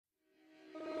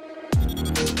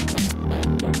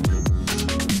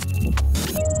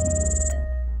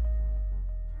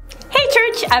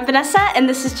I'm Vanessa, and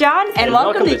this is John, and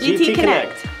welcome to GT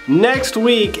Connect. Next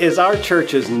week is our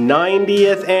church's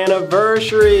 90th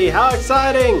anniversary. How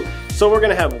exciting! So we're going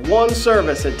to have one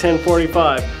service at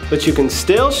 10:45, but you can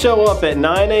still show up at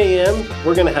 9 a.m.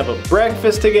 We're going to have a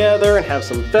breakfast together and have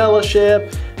some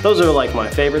fellowship. Those are like my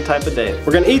favorite type of days.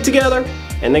 We're going to eat together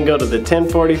and then go to the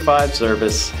 10:45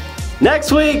 service.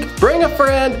 Next week, bring a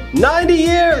friend, 90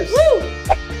 years! Woo!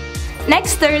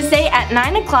 Next Thursday at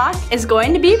 9 o'clock is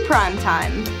going to be prime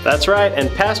time. That's right,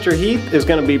 and Pastor Heath is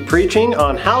going to be preaching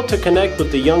on how to connect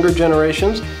with the younger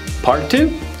generations. Part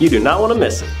 2, you do not want to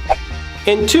miss it.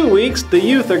 In 2 weeks, the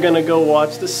youth are going to go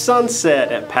watch the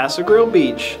sunset at Paso Grill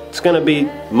Beach. It's going to be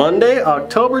Monday,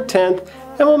 October 10th,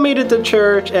 and we'll meet at the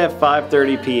church at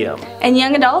 5:30 p.m. And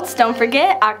young adults, don't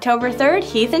forget, October 3rd,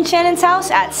 Heath and Shannon's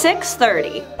house at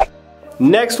 6:30.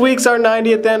 Next week's our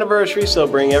 90th anniversary, so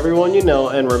bring everyone you know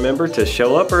and remember to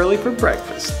show up early for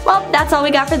breakfast. Well, that's all we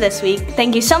got for this week.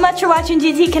 Thank you so much for watching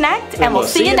GT Connect, and we'll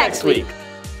see you next week.